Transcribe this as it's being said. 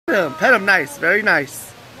Pet him nice. Very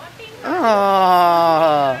nice.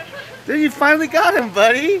 Oh, then you finally got him,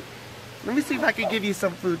 buddy. Let me see if I can give you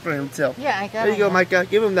some food for him too. Yeah, I got it. There you go, Micah.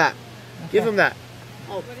 Give him that. Okay. Give him that.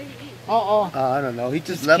 Oh. What did he eat? I don't know. He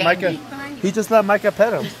just let Micah. He just let Micah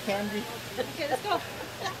pet him. Candy. Okay, let's go.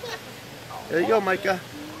 There you go, Micah.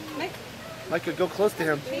 Micah, go close to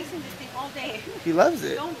him. Chasing this thing all day. He loves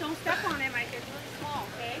it. Don't step on it, Micah. It's really small,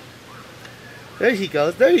 okay? There he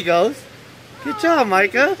goes. There he goes. Good job,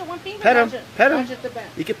 Micah. Pet him. Pet him.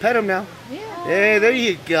 You can pet him now. Yeah. Hey, there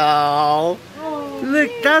you go. Oh,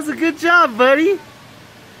 look, that's a good job, buddy.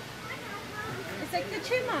 It's like the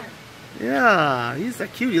chipmunk. Yeah, he's a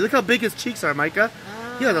cutie. Look how big his cheeks are, Micah.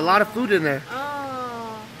 He has a lot of food in there.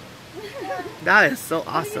 Oh. That is so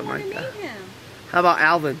awesome, Micah. How about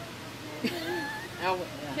Alvin? Alvin.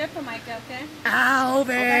 Careful, Micah, okay?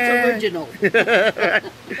 Alvin! Oh, that's original.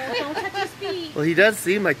 Don't touch his feet. Well, he does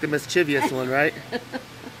seem like the mischievous one, right?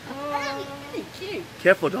 Cute.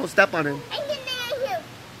 Careful, don't step on him.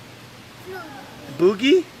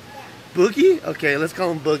 Boogie? Boogie? Okay, let's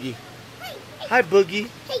call him Boogie. Hi, Boogie.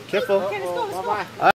 Careful. Okay, let's go.